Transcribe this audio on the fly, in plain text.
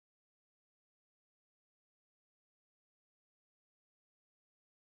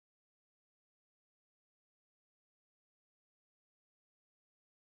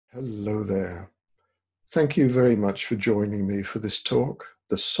Hello there. Thank you very much for joining me for this talk.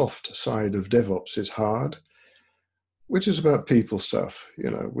 The soft side of DevOps is hard, which is about people stuff.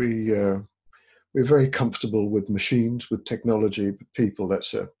 We're very comfortable with machines, with technology, but people,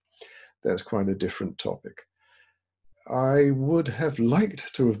 that's quite a different topic. I would have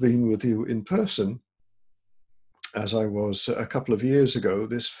liked to have been with you in person, as I was a couple of years ago.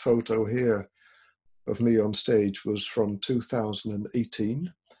 This photo here of me on stage was from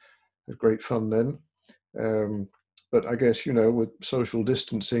 2018. Had great fun then. But I guess, with social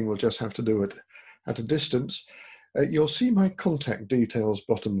distancing, we'll just have to do it at a distance. You'll see my contact details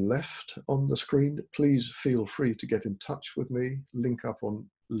bottom left on the screen. Please feel free to get in touch with me, link up on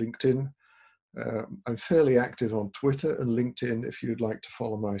LinkedIn. I'm fairly active on Twitter and LinkedIn if you'd like to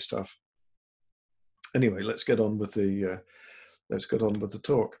follow my stuff. Anyway, let's get on with the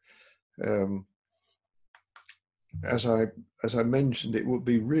talk. As I mentioned, it would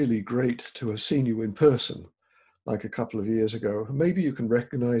be really great to have seen you in person, like a couple of years ago. Maybe you can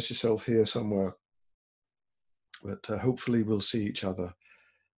recognize yourself here somewhere, but hopefully we'll see each other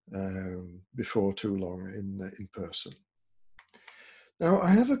before too long in person. Now,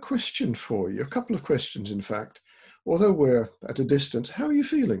 I have a question for you, a couple of questions, in fact. Although we're at a distance, how are you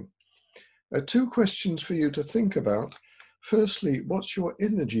feeling? Two questions for you to think about. Firstly, what's your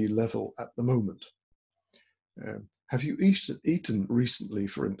energy level at the moment? Have you eaten recently,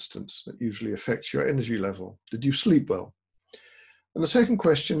 for instance? That usually affects your energy level. Did you sleep well? And the second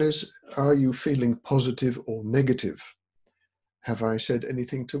question is, are you feeling positive or negative? Have I said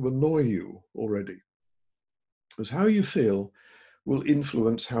anything to annoy you already? Because how you feel will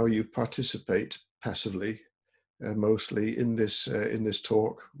influence how you participate passively, mostly in this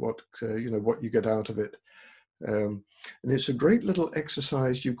talk. What you get out of it. And it's a great little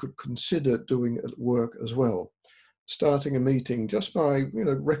exercise you could consider doing at work as well. Starting a meeting just by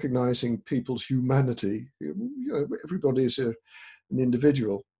recognizing people's humanity. Everybody is an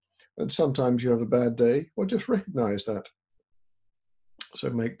individual, and sometimes you have a bad day. Well, just recognize that. So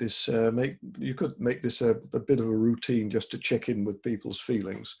you could make this a bit of a routine just to check in with people's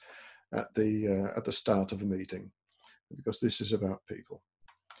feelings at the start of a meeting, because this is about people.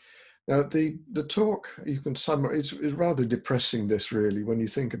 Now, the talk, you can summarize, is rather depressing, this really, when you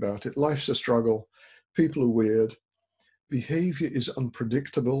think about it. Life's a struggle. People are weird. Behavior is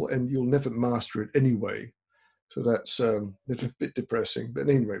unpredictable, and you'll never master it anyway. So that's it's a bit depressing. But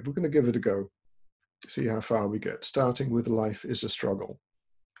anyway, we're going to give it a go. See how far we get. Starting with life is a struggle.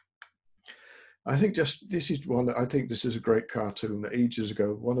 I think this is a great cartoon ages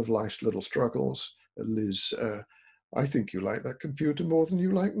ago. One of life's little struggles. Liz, I think you like that computer more than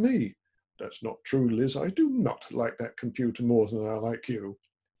you like me. That's not true, Liz. I do not like that computer more than I like you.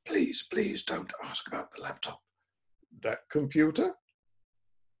 Please, please don't ask about the laptop. That computer?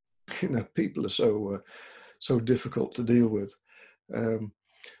 People are so difficult to deal with.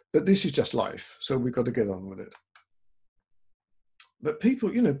 But this is just life, so we've got to get on with it. But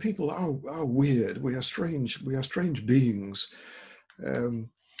people are weird. We are strange beings.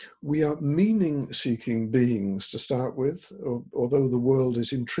 We are meaning-seeking beings to start with, although the world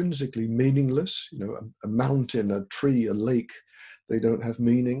is intrinsically meaningless. A mountain, a tree, a lake, they don't have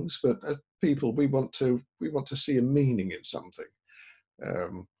meanings. But people, we want to see a meaning in something.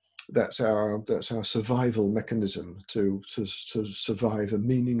 That's our survival mechanism to survive a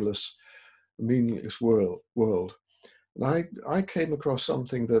meaningless world. And I came across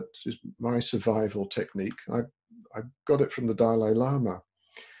something that is my survival technique. I got it from the Dalai Lama.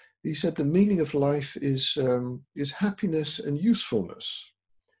 He said the meaning of life is happiness and usefulness.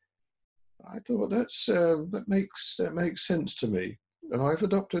 I thought that makes sense to me, and I've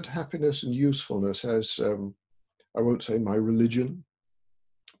adopted happiness and usefulness as I won't say my religion,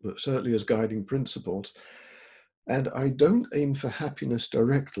 but certainly as guiding principles. And I don't aim for happiness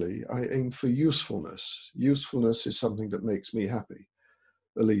directly. I aim for usefulness. Usefulness is something that makes me happy.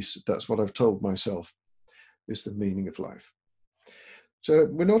 At least that's what I've told myself is the meaning of life. So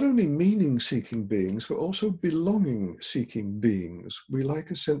we're not only meaning-seeking beings, we're also belonging-seeking beings. We like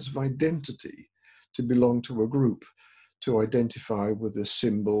a sense of identity, to belong to a group, to identify with the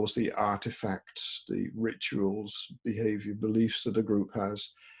symbols, the artifacts, the rituals, behavior, beliefs that a group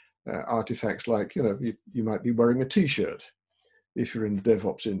has. Artifacts like, you might be wearing a t-shirt if you're in the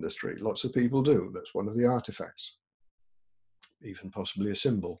DevOps industry. Lots of people do. That's one of the artifacts, even possibly a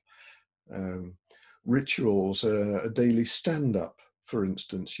symbol. Rituals, a daily stand-up, for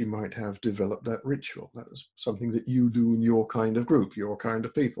instance, you might have developed that ritual. That's something that you do in your kind of group, your kind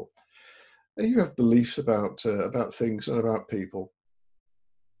of people. And you have beliefs about things and about people.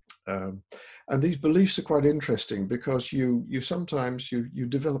 Um, and these beliefs are quite interesting because you sometimes you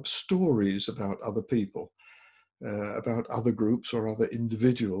develop stories about other people, about other groups or other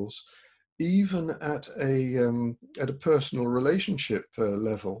individuals, even at a personal relationship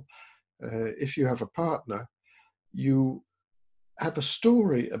level. If you have a partner, you have a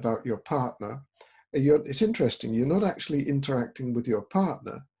story about your partner. It's interesting. You're not actually interacting with your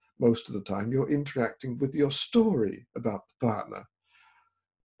partner most of the time. You're interacting with your story about the partner,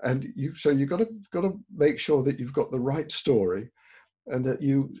 and you've got to make sure that you've got the right story, and that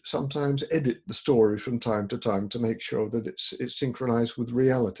you sometimes edit the story from time to time to make sure that it's synchronized with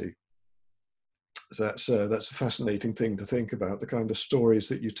reality. So that's a fascinating thing to think about, the kind of stories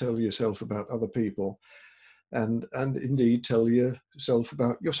that you tell yourself about other people, and indeed tell yourself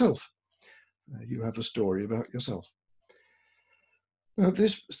about yourself. You have a story about yourself. Now,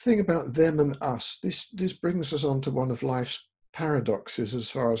 this thing about them and us, this brings us on to one of life's paradoxes as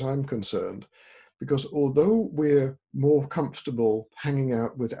far as I'm concerned, because although we're more comfortable hanging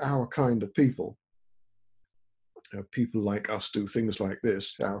out with our kind of people, people like us do things like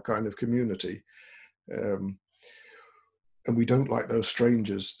this, our kind of community, um, and we don't like those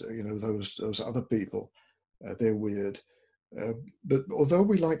strangers, those other people, they're weird. But although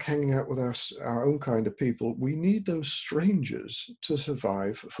we like hanging out with our own kind of people, we need those strangers to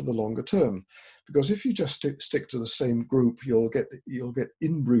survive for the longer term. Because if you just stick to the same group, you'll get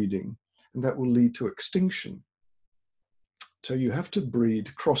inbreeding, and that will lead to extinction. So you have to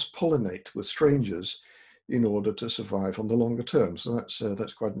breed, cross-pollinate with strangers in order to survive on the longer term. So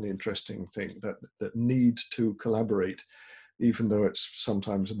that's quite an interesting thing, that need to collaborate, even though it's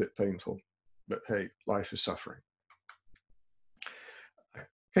sometimes a bit painful. But hey, life is suffering.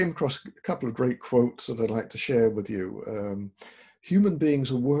 Came across a couple of great quotes that I'd like to share with you. Human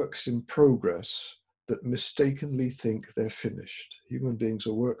beings are works in progress that mistakenly think they're finished. Human beings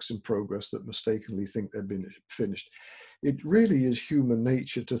are works in progress that mistakenly think they've been finished. It really is human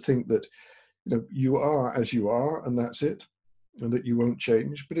nature to think that you are as you are, and that's it, and that you won't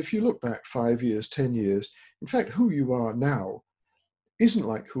change. But if you look back 5 years, 10 years, in fact, who you are now isn't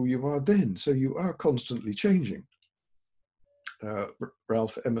like who you are then. So you are constantly changing.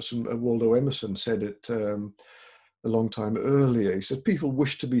 Waldo Emerson said it a long time earlier. He said, people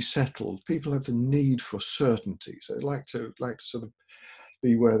wish to be settled. People have the need for certainty. So they like to sort of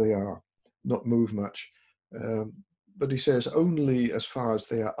be where they are, not move much. But he says, only as far as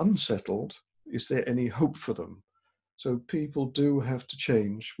they are unsettled is there any hope for them. So people do have to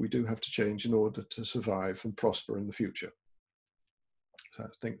change. We do have to change in order to survive and prosper in the future. So I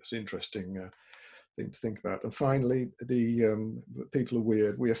think that's interesting thing to think about. And finally, the people are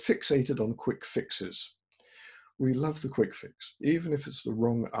weird. We are fixated on quick fixes. We love the quick fix, even if it's the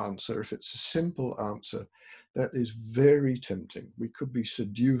wrong answer. If it's a simple answer, that is very tempting. We could be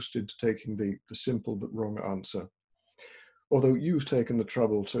seduced into taking the simple but wrong answer. Although you've taken the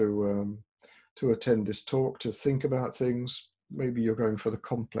trouble to attend this talk, to think about things, maybe you're going for the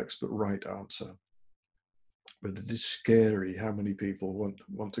complex but right answer. But it is scary how many people want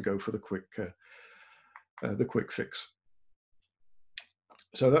to go for the quick fix.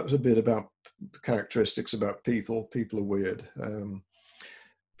 So that was a bit about characteristics about people. People are weird.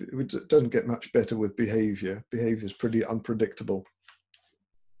 It doesn't get much better with behavior. Behavior is pretty unpredictable.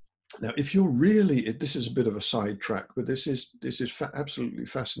 Now, if you're really, this is a bit of a sidetrack, but this is absolutely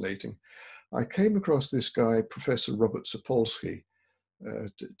fascinating. I came across this guy, Professor Robert Sapolsky,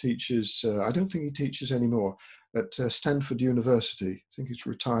 teaches, I don't think he teaches anymore, at Stanford University. I think he's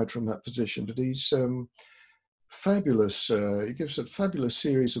retired from that position, but he's fabulous. He gives a fabulous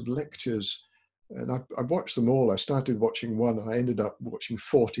series of lectures, and I watched them all. I started watching one, and I ended up watching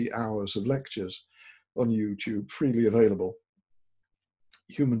 40 hours of lectures on YouTube, freely available.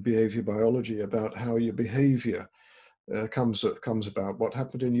 Human behavior biology, about how your behavior comes about, what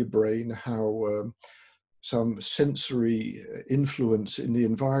happened in your brain, how some sensory influence in the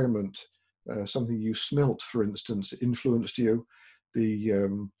environment, something you smelt, for instance, influenced you.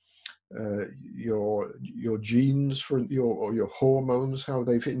 Your genes or your hormones, how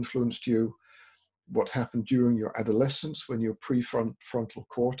they've influenced you. What happened during your adolescence when your prefrontal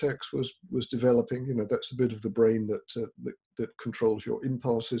cortex was developing. That's a bit of the brain that controls your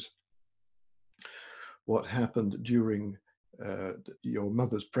impulses. What happened during your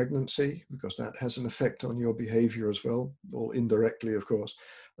mother's pregnancy, because that has an effect on your behavior as well, all indirectly, of course,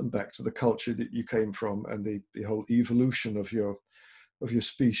 and back to the culture that you came from, and the whole evolution of your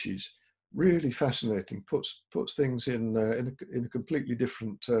species. Really fascinating. Puts things in a completely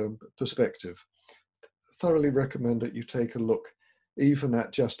different perspective. Thoroughly recommend that you take a look, even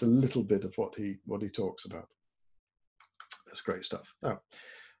at just a little bit of what he talks about. That's great stuff. Now,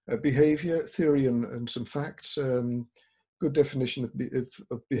 Behavior, theory and some facts. Good definition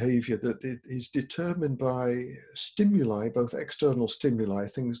of behavior, that it is determined by stimuli, both external stimuli,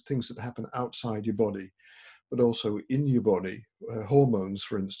 things that happen outside your body, but also in your body, hormones,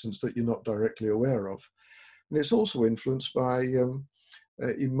 for instance, that you're not directly aware of. And it's also influenced by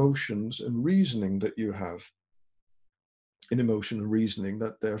emotions and reasoning that you have. In emotion and reasoning,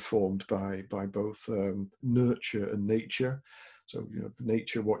 that they're formed by both nurture and nature. So, you know,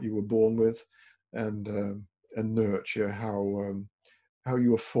 nature, what you were born with, and nurture, how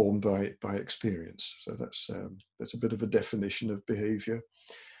you are formed by experience. So that's a bit of a definition of behavior.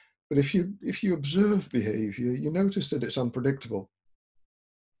 But if you observe behavior, you notice that it's unpredictable.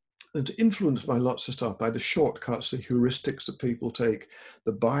 And influenced by lots of stuff, by the shortcuts, the heuristics that people take,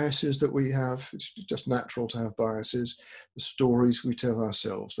 the biases that we have. It's just natural to have biases. The stories we tell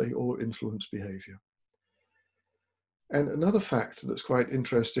ourselves, they all influence behavior. And another fact that's quite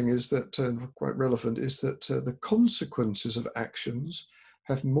interesting is that, quite relevant, is that the consequences of actions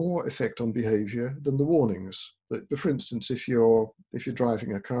have more effect on behavior than the warnings. That, for instance, if you're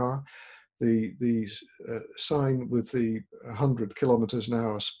driving a car, the sign with the 100 kilometers an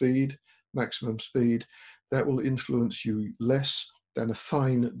hour speed, maximum speed, that will influence you less than a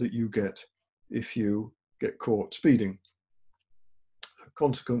fine that you get if you get caught speeding.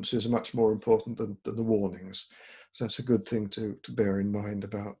 Consequences are much more important than the warnings. So that's a good thing to bear in mind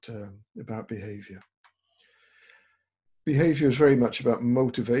about behavior. Behavior is very much about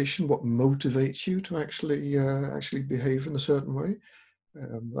motivation, what motivates you to actually behave in a certain way.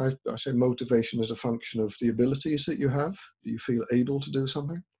 I say motivation is a function of the abilities that you have. Do you feel able to do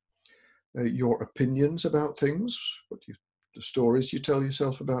something? Your opinions about things, the stories you tell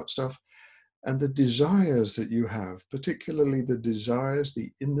yourself about stuff, and the desires that you have, particularly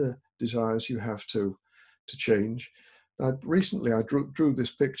the inner desires you have to change. Recently, I drew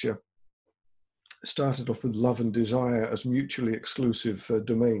this picture. It started off with love and desire as mutually exclusive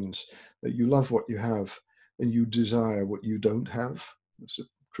domains. That you love what you have and you desire what you don't have. There's a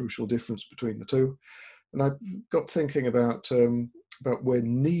crucial difference between the two. And I got thinking about where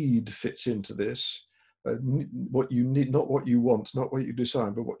need fits into this. What you need, not what you want, not what you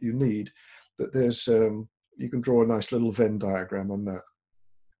desire, but what you need. That there's you can draw a nice little Venn diagram on that.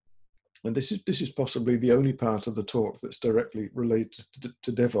 And this is possibly the only part of the talk that's directly related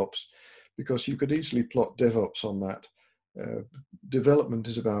to DevOps, because you could easily plot DevOps on that. Development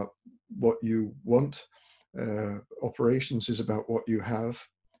is about what you want. Operations is about what you have,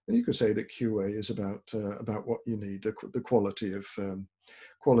 and you could say that QA is about what you need, the quality of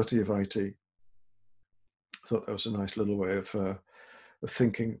IT. I thought that was a nice little way of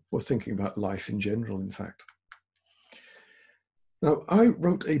thinking about life in general, in fact. Now, I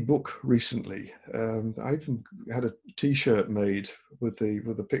wrote a book recently. I even had a T-shirt made with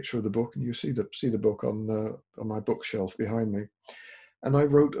the picture of the book, and you see the book on my bookshelf behind me. And I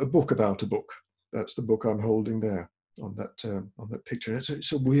wrote a book about a book. That's the book I'm holding there on that picture.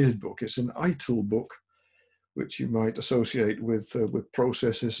 It's a weird book. It's an ITIL book, which you might associate with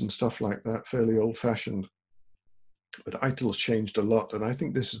processes and stuff like that, fairly old-fashioned. But ITIL's changed a lot, and I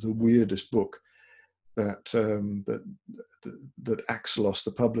think this is the weirdest book that Axelos,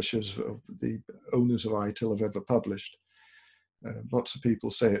 the publishers, of the owners of ITIL, have ever published. Lots of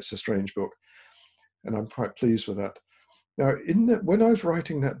people say it's a strange book, and I'm quite pleased with that. Now, when I was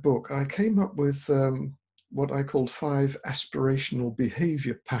writing that book, I came up with what I called 5 aspirational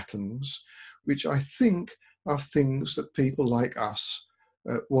behavior patterns, which I think are things that people like us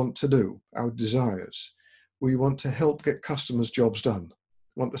want to do, our desires. We want to help get customers' jobs done.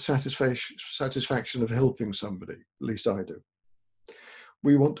 Want the satisfaction of helping somebody, at least I do.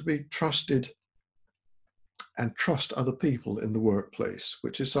 We want to be trusted and trust other people in the workplace,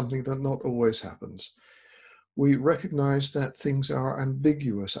 which is something that not always happens. We recognize that things are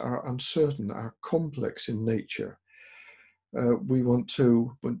ambiguous, are uncertain, are complex in nature. We're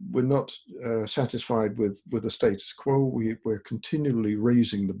not satisfied with the status quo. We're continually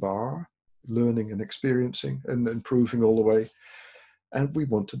raising the bar, learning and experiencing and improving all the way. And we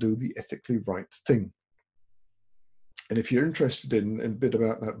want to do the ethically right thing. And if you're interested in a bit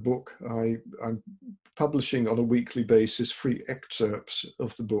about that book, I'm publishing on a weekly basis free excerpts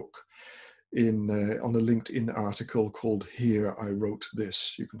of the book on a LinkedIn article called "Here I Wrote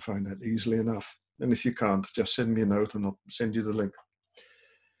This." You can find that easily enough. And if you can't, just send me a note and I'll send you the link.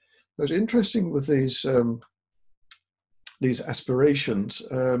 What's interesting with these aspirations,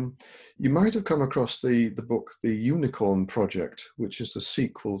 you might have come across the book, The Unicorn Project, which is the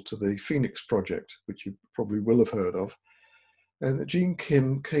sequel to the Phoenix Project, which you probably will have heard of. And Gene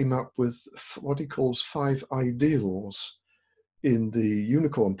Kim came up with what he calls 5 ideals in the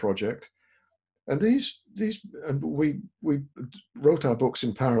Unicorn project. And and we wrote our books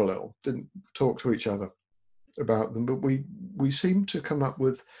in parallel, didn't talk to each other about them, but we seem to come up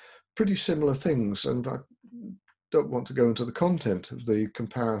with pretty similar things. And I don't want to go into the content of the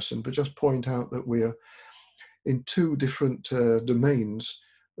comparison, but just point out that we're in two different domains.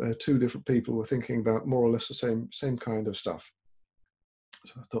 Two different people were thinking about more or less the same kind of stuff.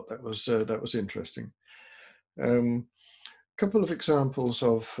 So I thought that was interesting. Couple of examples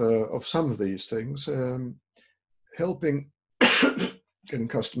of some of these things. Helping getting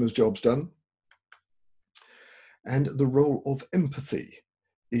customers' jobs done, and the role of empathy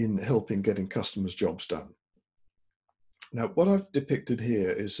in helping getting customers' jobs done. Now, what I've depicted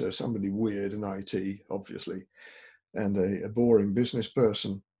here is somebody weird in IT, obviously, and a boring business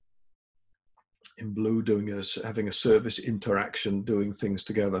person in blue having a service interaction, doing things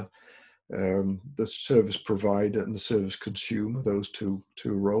together. The service provider and the service consumer, those two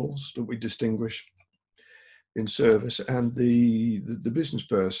roles that we distinguish in service. And the business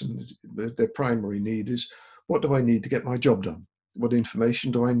person, their primary need is, what do I need to get my job done? What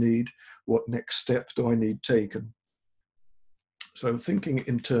information do I need? What next step do I need taken? So thinking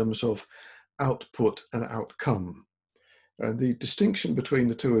in terms of output and outcome. The distinction between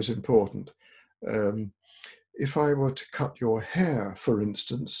the two is important. If I were to cut your hair, for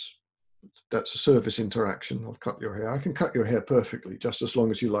instance, that's a service interaction. I'll cut your hair. I can cut your hair perfectly, just as long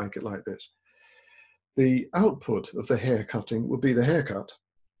as you like it like this. The output of the hair cutting will be the haircut.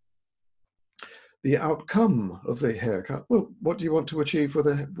 The outcome of the haircut, well, what do you want to achieve with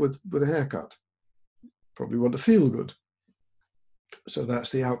a haircut? Probably want to feel good. So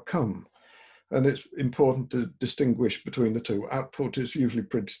that's the outcome. And it's important to distinguish between the two. Output is usually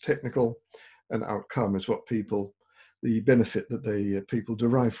pretty technical, and outcome is what the benefit that people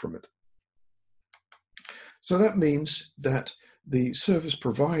derive from it. So that means that the service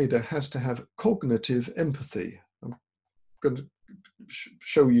provider has to have cognitive empathy. I'm going to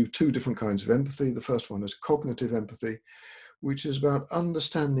show you two different kinds of empathy. The first one is cognitive empathy, which is about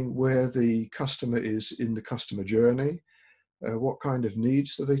understanding where the customer is in the customer journey, what kind of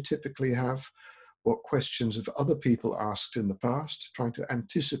needs do they typically have, what questions have other people asked in the past, trying to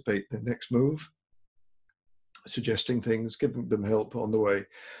anticipate their next move, suggesting things, giving them help on the way.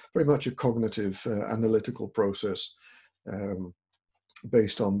 Very much a cognitive, analytical process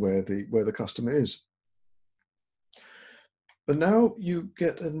based on where the customer is. But now you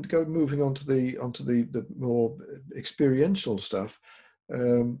get and go moving on to the more experiential stuff.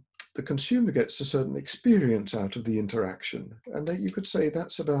 The consumer gets a certain experience out of the interaction, and that you could say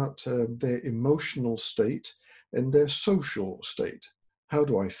that's about their emotional state and their social state. How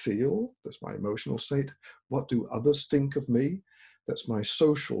do I feel? That's my emotional state. What do others think of me? That's my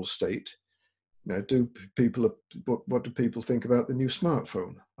social state. Now, what do people think about the new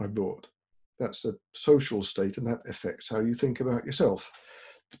smartphone I bought? That's the social state, and that affects how you think about yourself,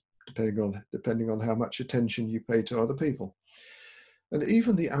 depending on how much attention you pay to other people. And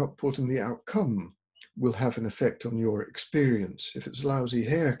even the output and the outcome will have an effect on your experience. If it's a lousy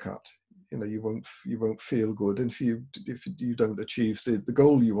haircut, you won't feel good. And if you don't achieve the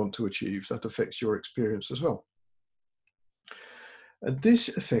goal you want to achieve, that affects your experience as well. And this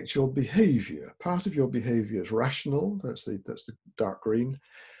affects your behavior. Part of your behavior is rational. That's the dark green,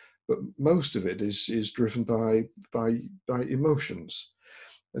 but most of it is driven by emotions.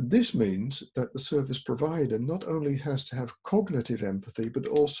 And this means that the service provider not only has to have cognitive empathy, but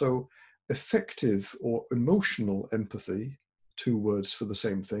also affective or emotional empathy, two words for the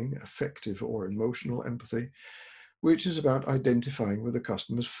same thing, affective or emotional empathy, which is about identifying with the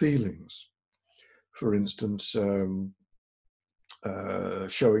customer's feelings. For instance, showing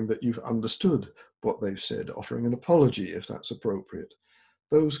that you've understood what they've said, offering an apology if that's appropriate,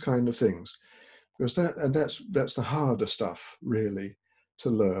 those kind of things. Because that's the harder stuff, really, to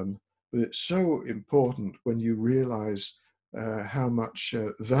learn, but it's so important when you realize how much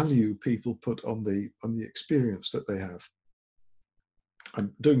value people put on the experience that they have.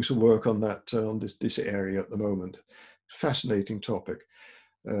 I'm doing some work on that on this area at the moment. Fascinating topic.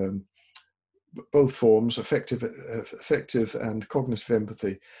 Both forms, affective and cognitive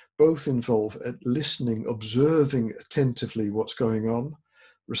empathy, both involve listening, observing attentively what's going on,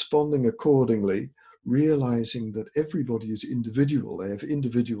 responding accordingly, realizing that everybody is individual. They have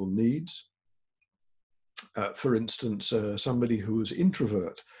individual needs. For instance, somebody who is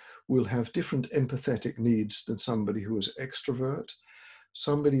introvert will have different empathetic needs than somebody who is extrovert.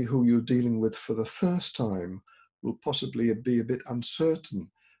 Somebody who you're dealing with for the first time will possibly be a bit uncertain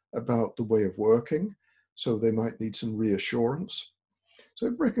about the way of working, so they might need some reassurance.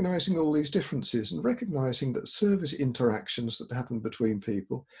 So recognizing all these differences and recognizing that service interactions that happen between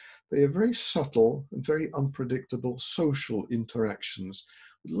people, they are very subtle and very unpredictable social interactions,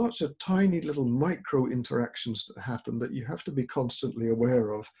 with lots of tiny little micro interactions that happen that you have to be constantly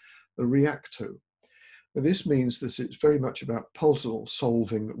aware of and react to. And this means that it's very much about puzzle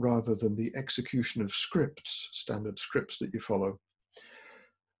solving rather than the execution of scripts, standard scripts that you follow.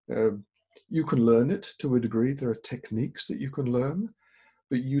 You can learn it to a degree. There are techniques that you can learn,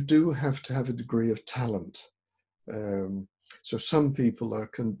 but you do have to have a degree of talent. So some people are,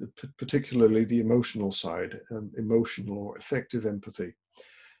 particularly the emotional side, emotional or effective empathy.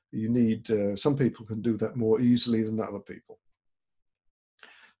 You need, some people can do that more easily than other people.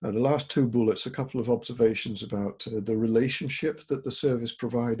 Now, the last two bullets, a couple of observations about the relationship that the service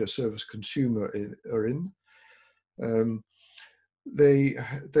provider, service consumer are in. They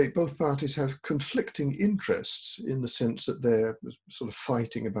both parties have conflicting interests in the sense that they're sort of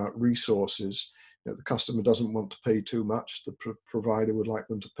fighting about resources. You know, the customer doesn't want to pay too much, the provider would like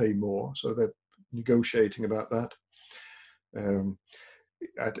them to pay more, so they're negotiating about that.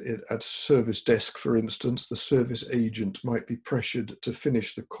 At service desk, for instance, the service agent might be pressured to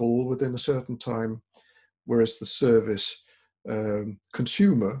finish the call within a certain time, whereas the service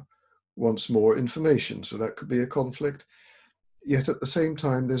consumer wants more information, so that could be a conflict. Yet at the same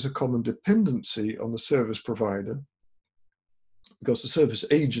time, there's a common dependency on the service provider, because the service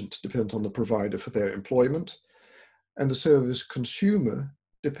agent depends on the provider for their employment, and the service consumer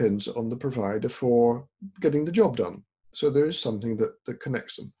depends on the provider for getting the job done. So there is something that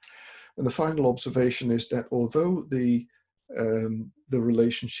connects them. And the final observation is that although the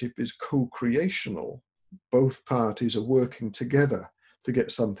relationship is co-creational, both parties are working together to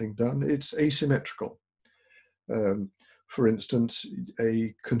get something done, it's asymmetrical. For instance,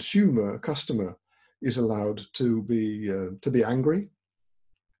 a consumer, a customer, is allowed to be angry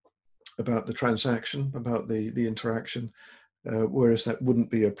about the transaction, about the interaction, whereas that wouldn't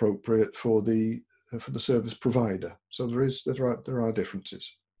be appropriate for the service provider. So there are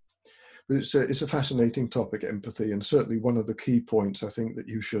differences. But it's a fascinating topic, empathy, and certainly one of the key points I think that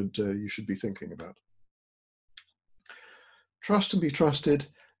you should be thinking about. Trust and be trusted,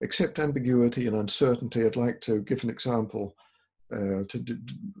 accept ambiguity and uncertainty. I'd like to give an example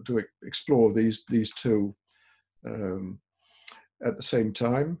to explore these two at the same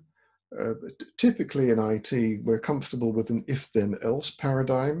time. Typically in IT, we're comfortable with an if-then-else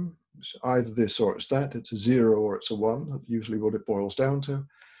paradigm. It's either this or it's that. It's a 0 or it's a 1, that's usually what it boils down to.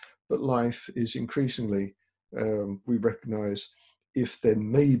 But life is increasingly, we recognize if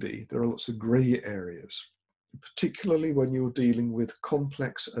then maybe. There are lots of gray areas, particularly when you're dealing with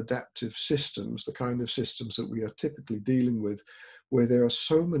complex adaptive systems, the kind of systems that we are typically dealing with, where there are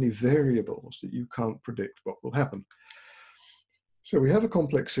so many variables that you can't predict what will happen. So we have a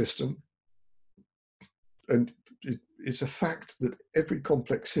complex system, and it's a fact that every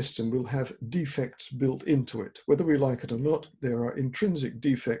complex system will have defects built into it. Whether we like it or not, there are intrinsic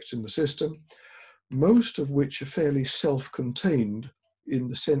defects in the system, most of which are fairly self-contained in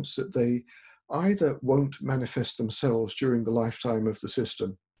the sense that they either won't manifest themselves during the lifetime of the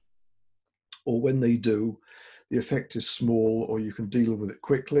system, or when they do, the effect is small or you can deal with it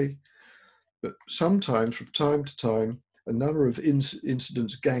quickly. But sometimes, from time to time, a number of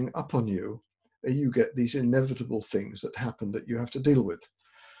incidents gang up on you, and you get these inevitable things that happen that you have to deal with.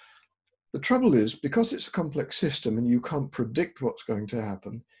 The trouble is, because it's a complex system and you can't predict what's going to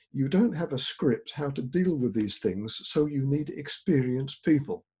happen, you don't have a script how to deal with these things, so you need experienced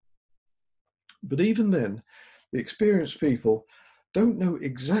people. But even then, the experienced people don't know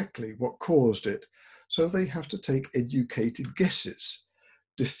exactly what caused it, so they have to take educated guesses,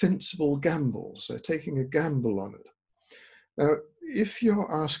 defensible gambles. They're taking a gamble on it. Now, if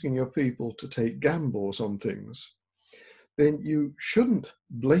you're asking your people to take gambles on things, then you shouldn't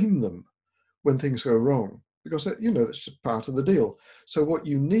blame them when things go wrong, because that, that's just part of the deal. So what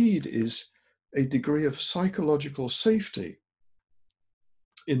you need is a degree of psychological safety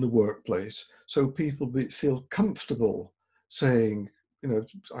in the workplace, so people feel comfortable saying,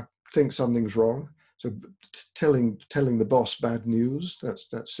 I think something's wrong. So telling the boss bad news,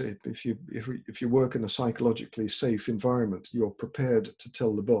 that's it. If you work in a psychologically safe environment, you're prepared to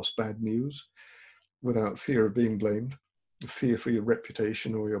tell the boss bad news without fear of being blamed, fear for your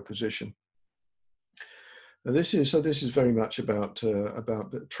reputation or your position. And this is very much about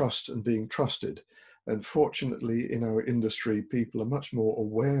trust and being trusted. And fortunately, in our industry, people are much more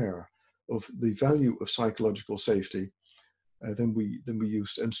aware of the value of psychological safety than we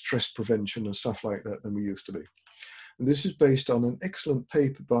used, and stress prevention and stuff like that, than we used to be. And this is based on an excellent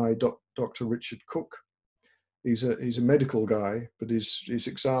paper by Dr. Richard Cook, He's a medical guy, but his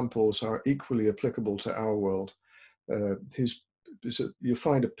examples are equally applicable to our world. You'll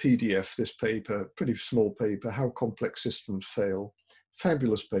find a PDF, this paper, pretty small paper, How Complex Systems Fail.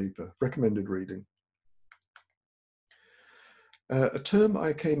 Fabulous paper, recommended reading. A term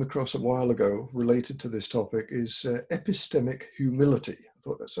I came across a while ago related to this topic is epistemic humility. I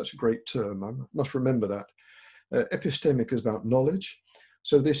thought that's such a great term. I must remember that. Epistemic is about knowledge.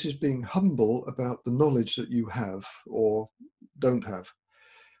 So this is being humble about the knowledge that you have or don't have.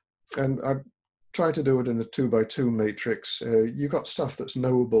 And I try to do it in a 2x2 matrix. You've got stuff that's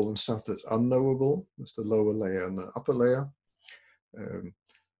knowable and stuff that's unknowable. That's the lower layer and the upper layer.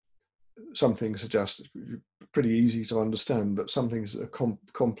 Some things are just pretty easy to understand, but some things are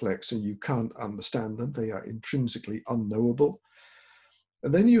complex and you can't understand them. They are intrinsically unknowable.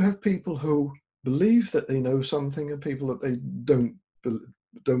 And then you have people who believe that they know something and people that they don't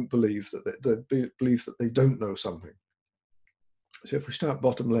believe that they believe that they don't know something. So if we start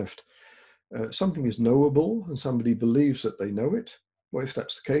bottom left, something is knowable and somebody believes that they know it. Well, if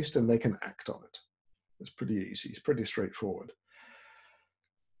that's the case, then they can act on it. It's pretty easy. It's pretty straightforward.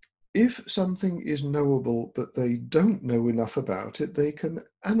 If something is knowable, but they don't know enough about it, they can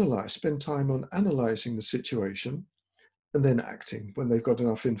spend time on analyzing the situation and then acting when they've got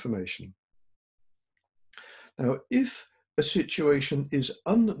enough information. Now, if a situation is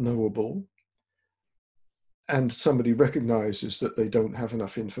unknowable and somebody recognizes that they don't have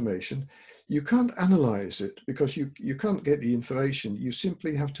enough information, you can't analyze it because you can't get the information. You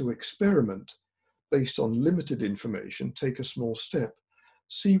simply have to experiment based on limited information, take a small step,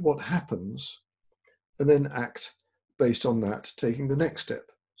 see what happens, and then act based on that, taking the next step.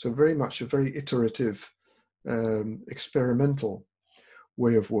 So very much a very iterative, experimental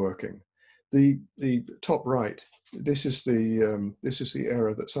way of working. The top right, this is the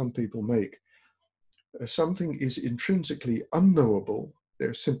error that some people make. Something is intrinsically unknowable.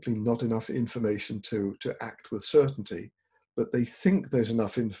 There's simply not enough information to act with certainty, but they think there's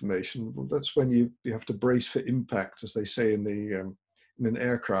enough information. Well, that's when you have to brace for impact, as they say in an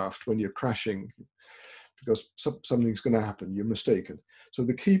aircraft when you're crashing, because something's going to happen, you're mistaken. So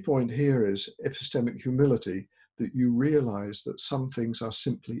the key point here is epistemic humility, that you realize that some things are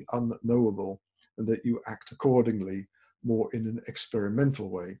simply unknowable and that you act accordingly more in an experimental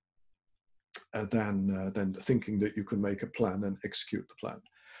way than thinking that you can make a plan and execute the plan.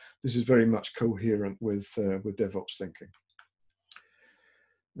 This is very much coherent with DevOps thinking.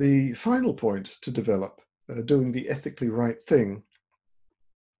 The final point to develop, doing the ethically right thing,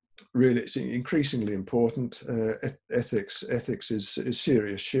 really it's increasingly important. Ethics is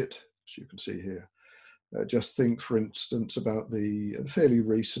serious shit, as you can see here. Just think, for instance, about the fairly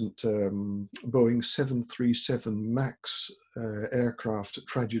recent Boeing 737 MAX aircraft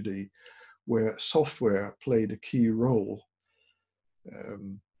tragedy, where software played a key role.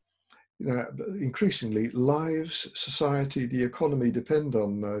 Increasingly, lives, society, the economy depend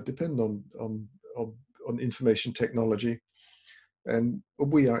on information technology, and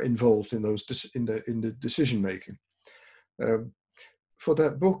we are involved in the decision making. For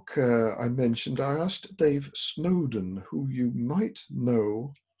that book I mentioned, I asked Dave Snowden, who you might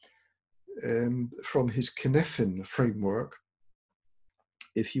know from his Cynefin framework.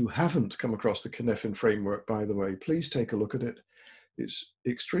 If you haven't come across the Cynefin framework, by the way, please take a look at it. It's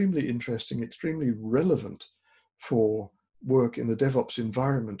extremely interesting, extremely relevant for work in the DevOps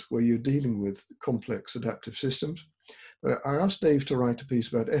environment where you're dealing with complex adaptive systems. But I asked Dave to write a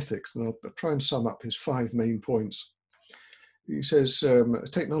piece about ethics, and I'll try and sum up his 5 main points. He says,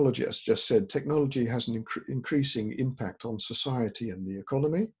 technology, as just said, technology has an increasing impact on society and the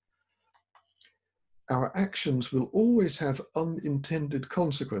economy. Our actions will always have unintended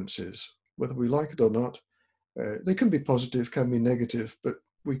consequences, whether we like it or not. They can be positive, can be negative, but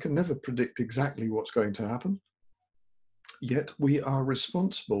we can never predict exactly what's going to happen. Yet we are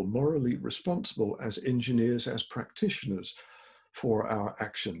responsible, morally responsible as engineers, as practitioners for our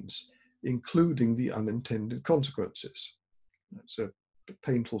actions, including the unintended consequences. That's a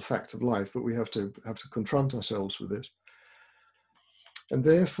painful fact of life, but we have to confront ourselves with this. And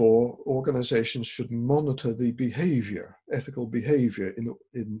therefore, organizations should monitor the behavior, ethical behavior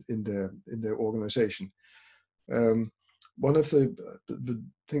in their organization. One of I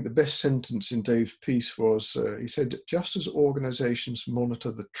think the best sentence in Dave's piece was, he said, just as organizations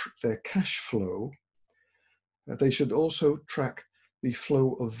monitor their cash flow, they should also track the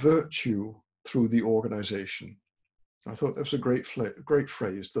flow of virtue through the organization. I thought that was a great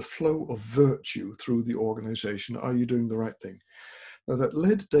phrase, the flow of virtue through the organization. Are you doing the right thing? Now that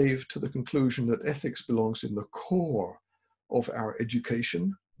led Dave to the conclusion that ethics belongs in the core of our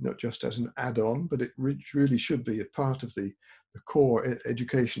education, not just as an add-on, but it really should be a part of the core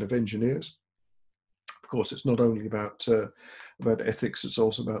education of engineers. Of course, it's not only about ethics, it's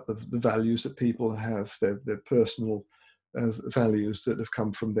also about the values that people have, their personal values that have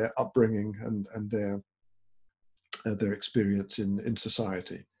come from their upbringing and their experience in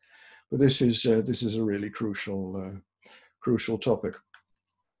society. But this is a really crucial topic.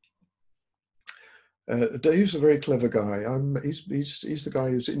 Dave's a very clever guy. He's the guy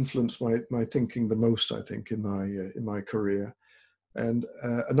who's influenced my thinking the most, I think, in my career. And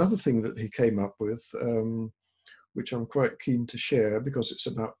another thing that he came up with, which I'm quite keen to share because it's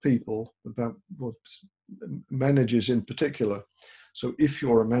about people, about managers in particular. So if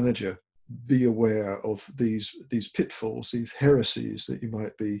you're a manager, be aware of these pitfalls, these heresies that you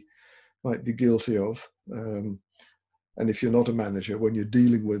might be guilty of. And if you're not a manager, when you're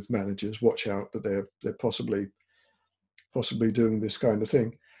dealing with managers, watch out that they're possibly doing this kind of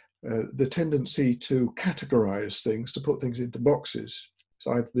thing. The tendency to categorize things, to put things into boxes, it's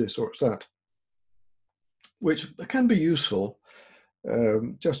either this or it's that, which can be useful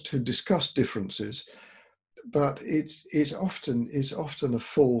just to discuss differences, but it's often a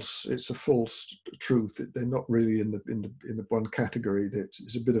false truth. They're not really in the one category.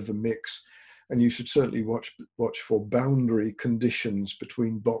 It's a bit of a mix, and you should certainly watch for boundary conditions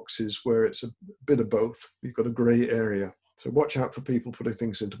between boxes where it's a bit of both. You've got a grey area. So watch out for people putting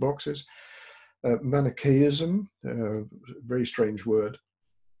things into boxes. Manichaeism, very strange word.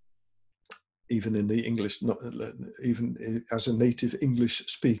 Even in the English, even as a native English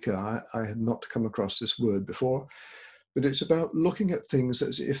speaker, I had not come across this word before. But it's about looking at things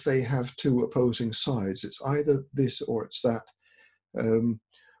as if they have two opposing sides. It's either this or it's that.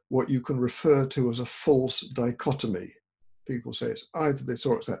 What you can refer to as a false dichotomy. People say it's either this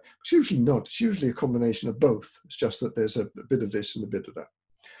or it's that. It's usually not. It's usually a combination of both. It's just that there's a bit of this and a bit of that.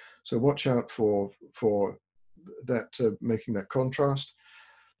 So watch out for that, making that contrast.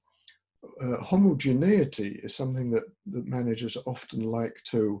 Homogeneity is something that managers often like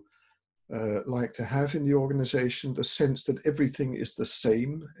to have in the organization. The sense that everything is the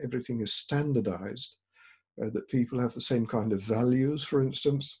same, everything is standardized, that people have the same kind of values, for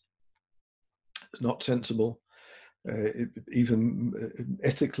instance. It's not sensible. Even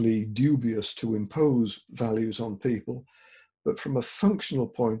ethically dubious to impose values on people. But from a functional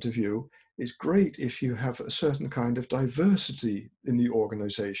point of view, it's great if you have a certain kind of diversity in the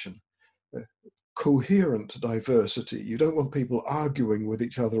organization, coherent diversity. You don't want people arguing with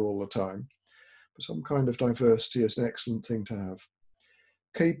each other all the time, but some kind of diversity is an excellent thing to have.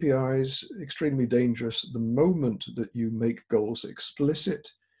 KPIs, extremely dangerous. The moment that you make goals explicit,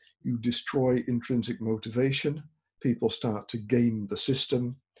 you destroy intrinsic motivation. People start to game the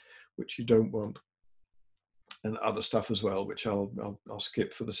system, which you don't want, and other stuff as well, which I'll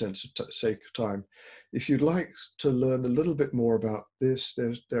skip for the sake of time. If you'd like to learn a little bit more about this,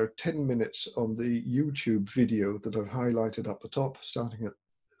 there are 10 minutes on the YouTube video that I've highlighted up the top, starting at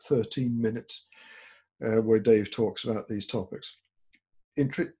 13 minutes, where Dave talks about these topics.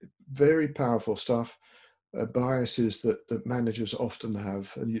 Very powerful stuff, biases that managers often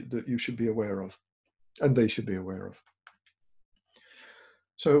have and that you should be aware of. And they should be aware of.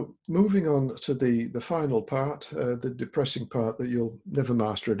 So moving on to the final part, the depressing part that you'll never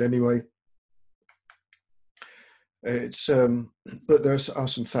master it anyway. It's but there are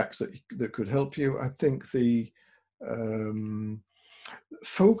some facts that could help you. I think the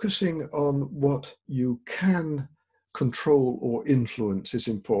focusing on what you can control or influence is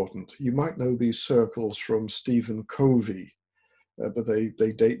important. You might know these circles from Stephen Covey. But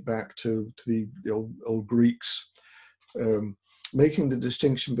they date back to the old Greeks, making the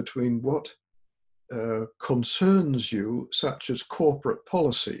distinction between what concerns you, such as corporate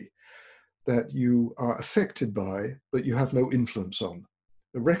policy, that you are affected by, but you have no influence on.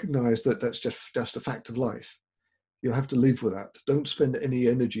 Recognize that that's just a fact of life. You'll have to live with that. Don't spend any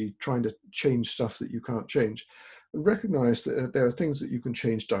energy trying to change stuff that you can't change. And recognize that there are things that you can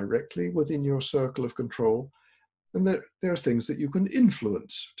change directly within your circle of control, and there are things that you can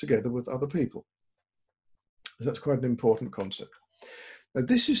influence together with other people. That's quite an important concept. Now,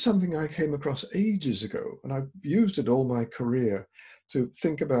 this is something I came across ages ago, and I've used it all my career to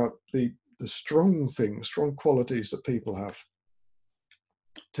think about the strong qualities that people have.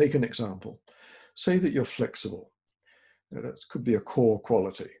 Take an example. Say that you're flexible. Now, that could be a core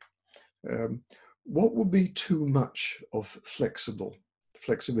quality. What would be too much of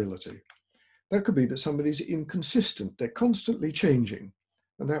flexibility? That could be that somebody's inconsistent. They're constantly changing,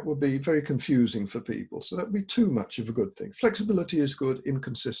 and that would be very confusing for people. So that would be too much of a good thing. Flexibility is good,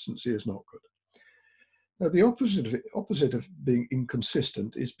 inconsistency is not good. Now, the opposite of being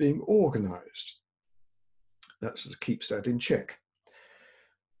inconsistent is being organized. That sort of keeps that in check.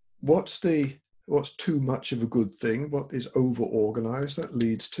 What's too much of a good thing? What is over-organized? That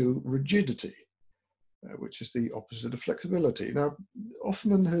leads to rigidity, which is the opposite of flexibility. Now,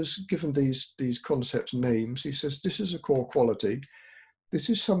 Hoffman has given these concepts names. He says, this is a core quality.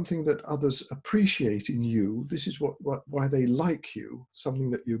 This is something that others appreciate in you. This is why they like you, something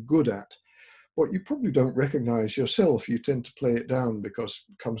that you're good at. What you probably don't recognize yourself, you tend to play it down because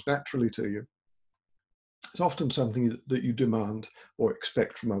it comes naturally to you. It's often something that you demand or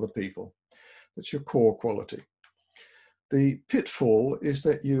expect from other people. That's your core quality. The pitfall is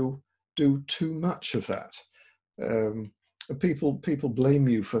that you do too much of that. And people blame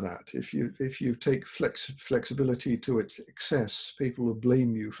you for that. If you take flexibility to its excess, people will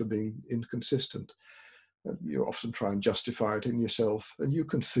blame you for being inconsistent. You often try and justify it in yourself, and you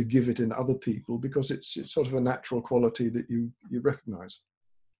can forgive it in other people because it's sort of a natural quality that you recognize.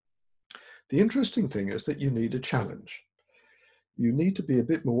 The interesting thing is that you need a challenge. You need to be a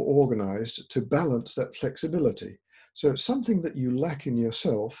bit more organized to balance that flexibility. So it's something that you lack in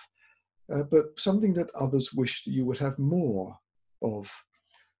yourself, but something that others wish that you would have more of.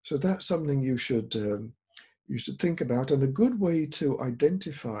 So that's something you should think about. And a good way to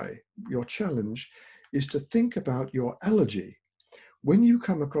identify your challenge is to think about your allergy. When you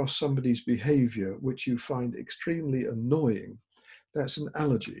come across somebody's behavior which you find extremely annoying, that's an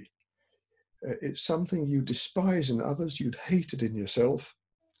allergy. It's something you despise in others, you'd hate it in yourself,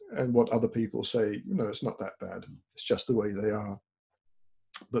 and what other people say, it's not that bad, it's just the way they are.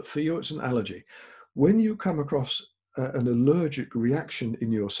 But for you, it's an allergy. When you come across an allergic reaction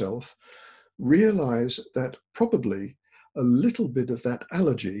in yourself, realize that probably a little bit of that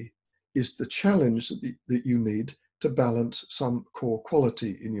allergy is the challenge that you need to balance some core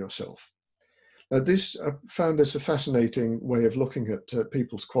quality in yourself. Now, I found this a fascinating way of looking at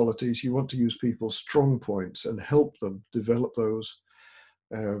people's qualities. You want to use people's strong points and help them develop those.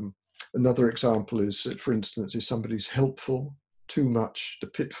 Another example is, for instance, if somebody's helpful too much, the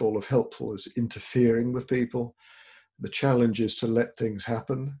pitfall of helpful is interfering with people. The challenge is to let things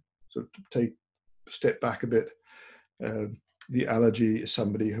happen, so to step back a bit. The allergy is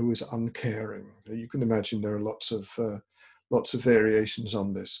somebody who is uncaring. You can imagine there are lots of variations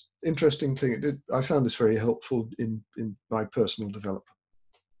on this. Interesting thing, I found this very helpful in my personal development.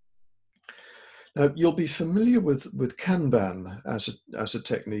 Now, you'll be familiar with Kanban as a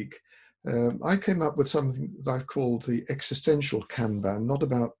technique. I came up with something that I've called the existential Kanban, not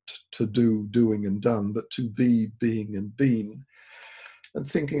about to do, doing and done, but to be, being and been. And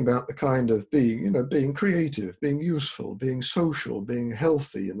thinking about the kind of being, being creative, being useful, being social, being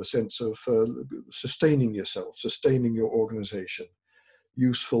healthy in the sense of sustaining yourself, sustaining your organization,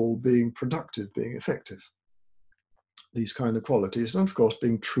 useful, being productive, being effective. These kind of qualities, and of course,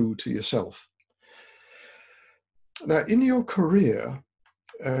 being true to yourself. Now, in your career,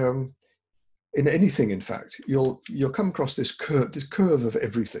 in anything, in fact, you'll come across this curve of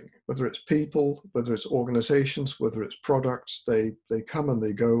everything, whether it's people, whether it's organizations, whether it's products, they come and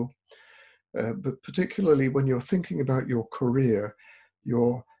they go. But particularly when you're thinking about your career,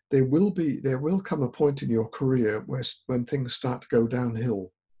 there will come a point in your career when things start to go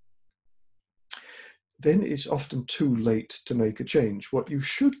downhill. Then it's often too late to make a change. What you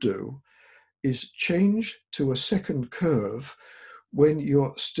should do is change to a second curve when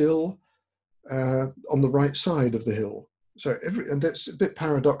you're still on the right side of the hill. So and that's a bit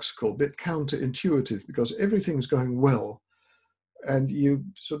paradoxical, a bit counterintuitive, because everything's going well, and you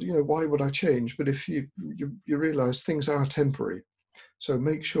sort of, why would I change? But if you realize things are temporary, so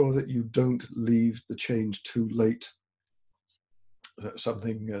make sure that you don't leave the change too late.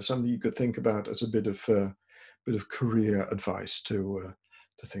 Something you could think about as a bit of career advice to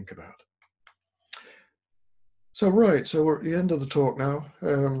think about. So we're at the end of the talk now.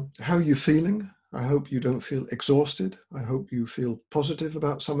 How are you feeling? I hope you don't feel exhausted. I hope you feel positive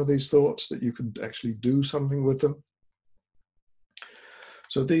about some of these thoughts, that you could actually do something with them.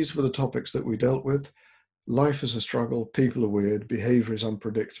 So these were the topics that we dealt with. Life is a struggle, people are weird, behavior is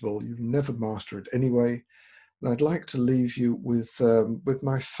unpredictable, you never master it anyway. And I'd like to leave you with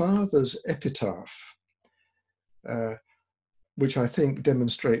my father's epitaph, which I think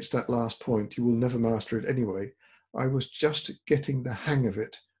demonstrates that last point, you will never master it anyway. I was just getting the hang of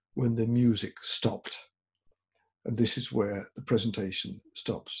it when the music stopped. And this is where the presentation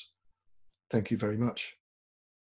stops. Thank you very much.